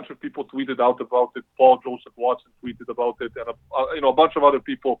 a bunch of people tweeted out about it. Paul Joseph Watson tweeted about it, and a bunch of other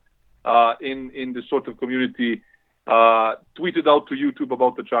people in this sort of community tweeted out to YouTube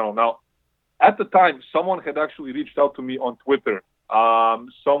about the channel. Now, at the time, someone had actually reached out to me on Twitter.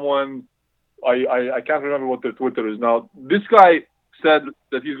 Someone, I can't remember what their Twitter is now. This guy said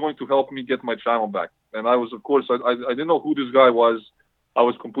that he's going to help me get my channel back, and I was, of course, I didn't know who this guy was. I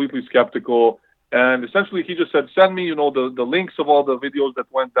was completely skeptical. And essentially, he just said, send me, the links of all the videos that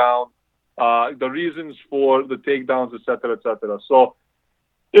went down, the reasons for the takedowns, et cetera, et cetera. So,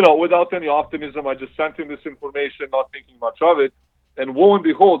 without any optimism, I just sent him this information, not thinking much of it. And lo and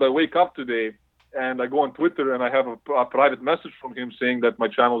behold, I wake up today and I go on Twitter and I have a private message from him saying that my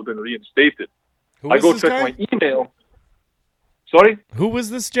channel has been reinstated. I go check my email. Sorry? Who was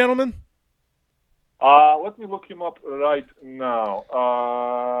this gentleman? Let me look him up right now.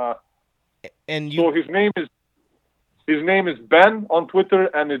 So his name is Ben on Twitter,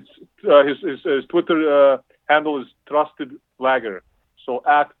 and it's his Twitter handle is Trusted Flagger. So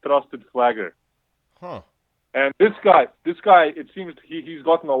 @Trusted Flagger. Huh. And this guy, it seems he's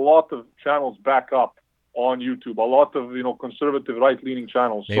gotten a lot of channels back up on YouTube. A lot of conservative right-leaning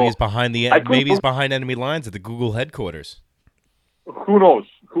channels. Maybe he's behind he's behind enemy lines at the Google headquarters. Who knows?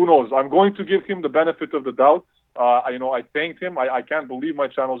 I'm going to give him the benefit of the doubt. I thanked him. I can't believe my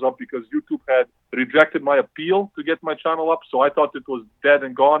channel's up because YouTube had rejected my appeal to get my channel up. So I thought it was dead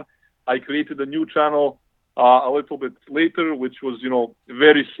and gone. I created a new channel a little bit later, which was,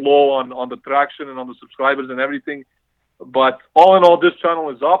 very slow on the traction and on the subscribers and everything. But all in all, this channel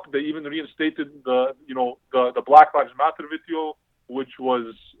is up. They even reinstated the Black Lives Matter video, which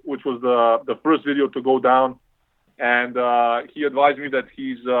was the first video to go down. And he advised me that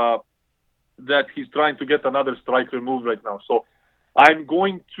he's trying to get another strike removed right now. So I'm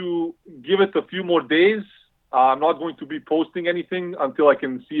going to give it a few more days. I'm not going to be posting anything until I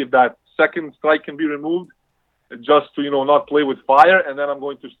can see if that second strike can be removed, just to, not play with fire. And then I'm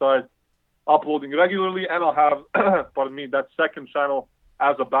going to start uploading regularly, and I'll have, that second channel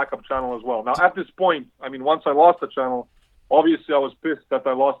as a backup channel as well. Now, at this point, once I lost the channel, obviously I was pissed that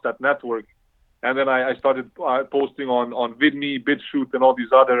I lost that network. And then I started posting on VidMe, BitChute, and all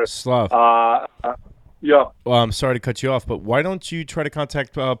these other... Slav. Yeah. Well, I'm sorry to cut you off, but why don't you try to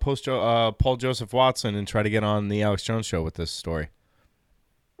contact Paul Joseph Watson and try to get on the Alex Jones Show with this story?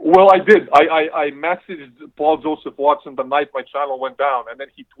 Well, I did. I messaged Paul Joseph Watson the night my channel went down, and then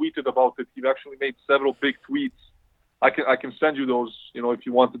he tweeted about it. He actually made several big tweets. I can send you those, if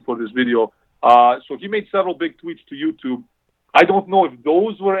you wanted for this video. So he made several big tweets to YouTube. I don't know if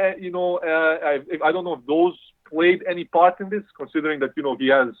those were, I don't know if those played any part in this, considering that, he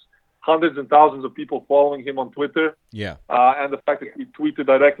has hundreds and thousands of people following him on Twitter, Yeah. and the fact that he tweeted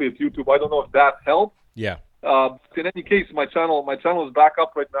directly at YouTube. I don't know if that helped. Yeah. In any case, my channel is back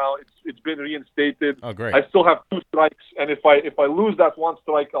up right now. It's been reinstated. Oh, great. I still have 2 strikes, and if I lose that 1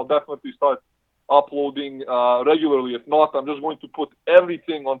 strike, I'll definitely start uploading regularly. If not, I'm just going to put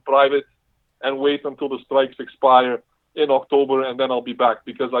everything on private and wait until the strikes expire in October, and then I'll be back,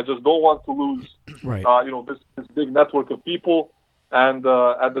 because I just don't want to lose, Right. This big network of people, and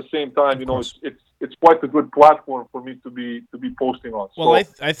at the same time, it's quite a good platform for me to be posting on. Well,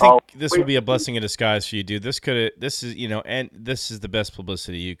 So, I think this would be a blessing in disguise for you, dude. This is this is the best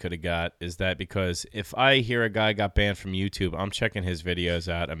publicity you could have got, is that because if I hear a guy got banned from YouTube, I'm checking his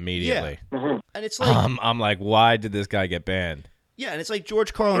videos out immediately. And it's like, I'm like, why did this guy get banned? yeah, and it's like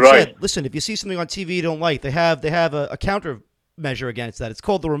George Carlin Right. said. Listen, if you see something on TV you don't like, they have a countermeasure against that. It's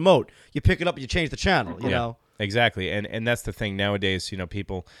called the remote. You pick it up and you change the channel. You know. Exactly, and that's the thing nowadays.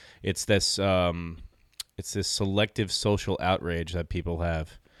 People, it's this selective social outrage that people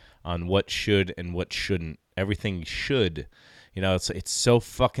have on what should and what shouldn't. Everything should, it's so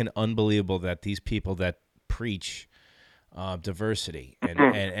fucking unbelievable that these people that preach diversity and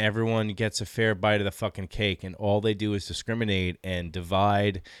everyone gets a fair bite of the fucking cake, and all they do is discriminate and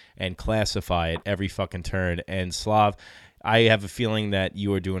divide and classify at every fucking turn. And Slav, I have a feeling that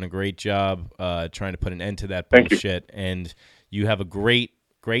you are doing a great job trying to put an end to that bullshit. And you have a great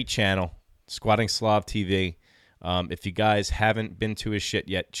channel, Squatting Slav TV. If you guys haven't been to his shit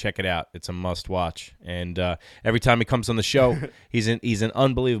yet, check it out. It's a must watch. And every time he comes on the show, he's an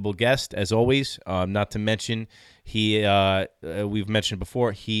unbelievable guest, as always. Not to mention, we've mentioned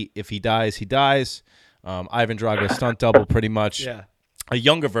before, if he dies, he dies. Ivan Drago stunt double, pretty much. Yeah. A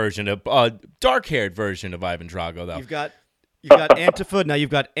younger version, a dark-haired version of Ivan Drago, though. You've got Antifa. Now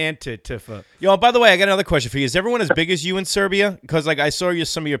you've got Anti-Tifa. Yo, by the way, I got another question for you. Is everyone as big as you in Serbia? Because I saw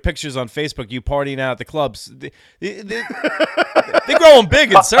some of your pictures on Facebook, you partying out at the clubs. They're growing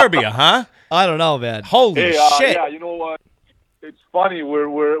big in Serbia, huh? I don't know, man. Holy shit! Yeah, you know what? It's funny.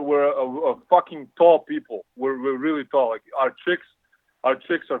 We're a fucking tall people. We're really tall. Like our chicks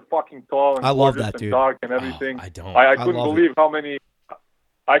are fucking tall and I love gorgeous that, and dude. dark and everything. I don't. I couldn't love believe how many.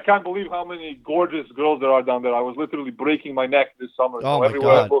 I can't believe how many gorgeous girls there are down there. I was literally breaking my neck this summer. Oh so my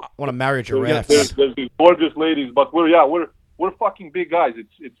everywhere I God! look, I want to marry a there's, giraffe. there's these gorgeous ladies, but we're fucking big guys.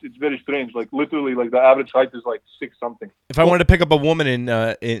 It's very strange. Like literally, like the average height is like 6 something. If I wanted to pick up a woman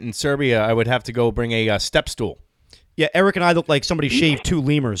in Serbia, I would have to go bring a step stool. Yeah, Eric and I look like somebody shaved 2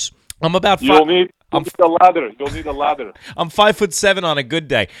 lemurs. I'm about You'll 5. need a ladder. You'll need a ladder. I'm 5'7" on a good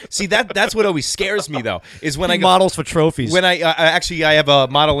day. See, that's what always scares me though, is when I go, Models for trophies. when I have a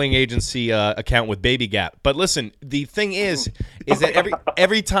modeling agency account with Baby Gap. But listen, the thing is that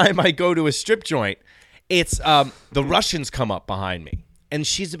every time I go to a strip joint, it's the Russians come up behind me, and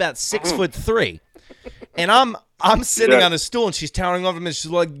she's about 6'3", and I'm sitting on a stool, and she's towering over me. And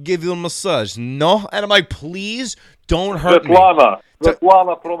she's like, "Give you a massage, no?" And I'm like, "Please don't hurt me."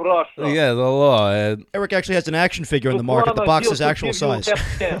 Svetlana from Russia. Yeah, the law. Eric actually has an action figure in the market. The box is actual size.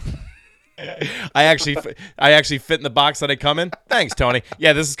 I actually fit in the box that I come in. Thanks, Tony.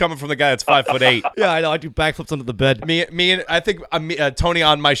 Yeah, this is coming from the guy that's 5'8". Yeah, I know. I do backflips under the bed. Me, and I think Tony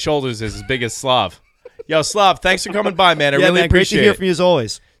on my shoulders is as big as Slav. Yo, Slav, thanks for coming by, man. I really man, great appreciate to hear it. from you as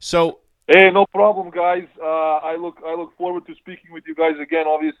always. So, Hey, no problem, guys. I look forward to speaking with you guys again,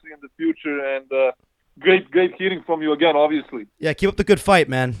 obviously in the future, and great hearing from you again, obviously. Yeah, keep up the good fight,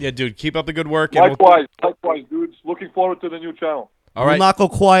 man. yeah, dude, keep up the good work. And Likewise, dudes. Looking forward to the new channel. all right. We'll not go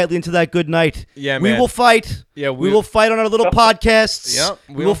quietly into that good night. Yeah, We man. will fight. Yeah, we will fight on our little podcasts. Yeah,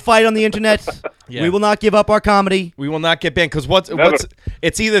 we will fight on the internet. Yeah. We will not give up our comedy. We will not get banned because what's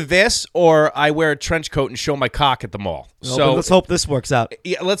it's either this or I wear a trench coat and show my cock at the mall. Well, So let's hope this works out.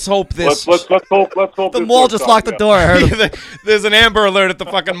 yeah, let's hope this. Let's hope. The this mall works just out, locked the yeah. door. I heard him. There's an Amber Alert at the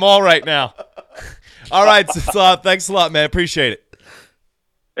fucking mall right now. All right, Slav, thanks a lot, man. Appreciate it.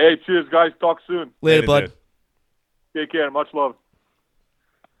 Hey, cheers, guys. Talk soon. Later, bud. dude. Take care. Much love.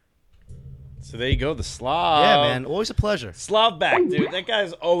 So there you go, the Slav. Yeah, man. Always a pleasure. Slav back, dude. That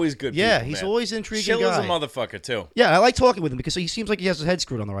guy's always good. Yeah, people, he's man. always an intriguing Chill as a guy. motherfucker too. Yeah, I like talking with him because he seems like he has his head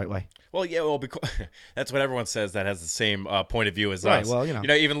screwed on the right way. Well, yeah, because that's what everyone says that has the same point of view as Right, us. well,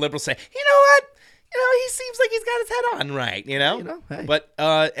 even liberals say, you know what? He seems like he's got his head on right, hey. But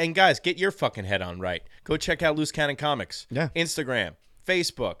and guys, get your fucking head on right. Go check out Loose Cannon Comics. Yeah. Instagram,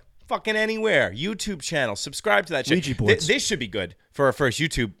 Facebook, fucking anywhere. YouTube channel. Subscribe to that shit. Ouija boards. This should be good for our first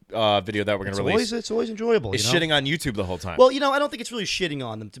YouTube video that we're going to release. It's always enjoyable. It's shitting on YouTube the whole time. Well, I don't think it's really shitting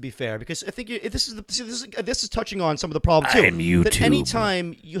on them, to be fair, because I think this is touching on some of the problem too. I'm YouTube. That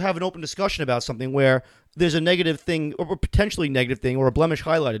anytime you have an open discussion about something where there's a negative thing or potentially negative thing or a blemish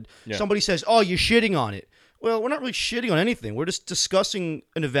highlighted, somebody says, "Oh, you're shitting on it." Well, we're not really shitting on anything. We're just discussing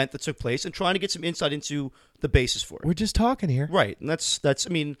an event that took place and trying to get some insight into the basis for it. We're just talking here. Right. And that's I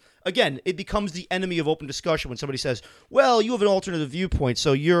mean, again, it becomes the enemy of open discussion when somebody says, "Well, you have an alternative viewpoint,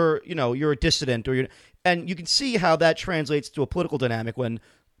 so you're a dissident," and you can see how that translates to a political dynamic when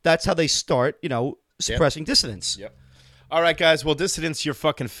that's how they start, suppressing dissidents. Yep. All right, guys. Well, dissidents your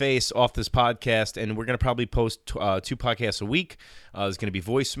fucking face off this podcast, and we're going to probably post 2 podcasts a week. There's going to be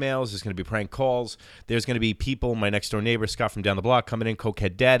voicemails. There's going to be prank calls. There's going to be people, my next-door neighbor, Scott from down the block, coming in,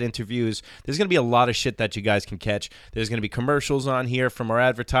 Cokehead Dad interviews. There's going to be a lot of shit that you guys can catch. There's going to be commercials on here from our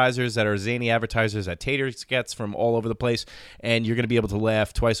advertisers that are zany advertisers that Tater gets from all over the place, and you're going to be able to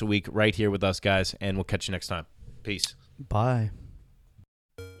laugh twice a week right here with us, guys, and we'll catch you next time. Peace. Bye.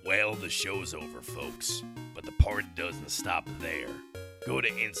 Well, the show's over, folks, but the party doesn't stop there. Go to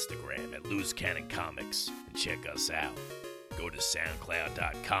Instagram at Loose Cannon Comics and check us out. Go to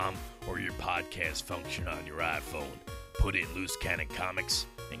SoundCloud.com or your podcast function on your iPhone. Put in Loose Cannon Comics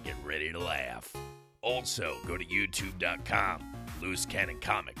and get ready to laugh. Also, go to YouTube.com, Loose Cannon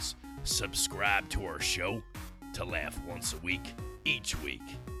Comics. Subscribe to our show to laugh once a week, each week.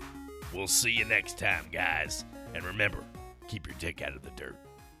 We'll see you next time, guys. And remember, keep your dick out of the dirt.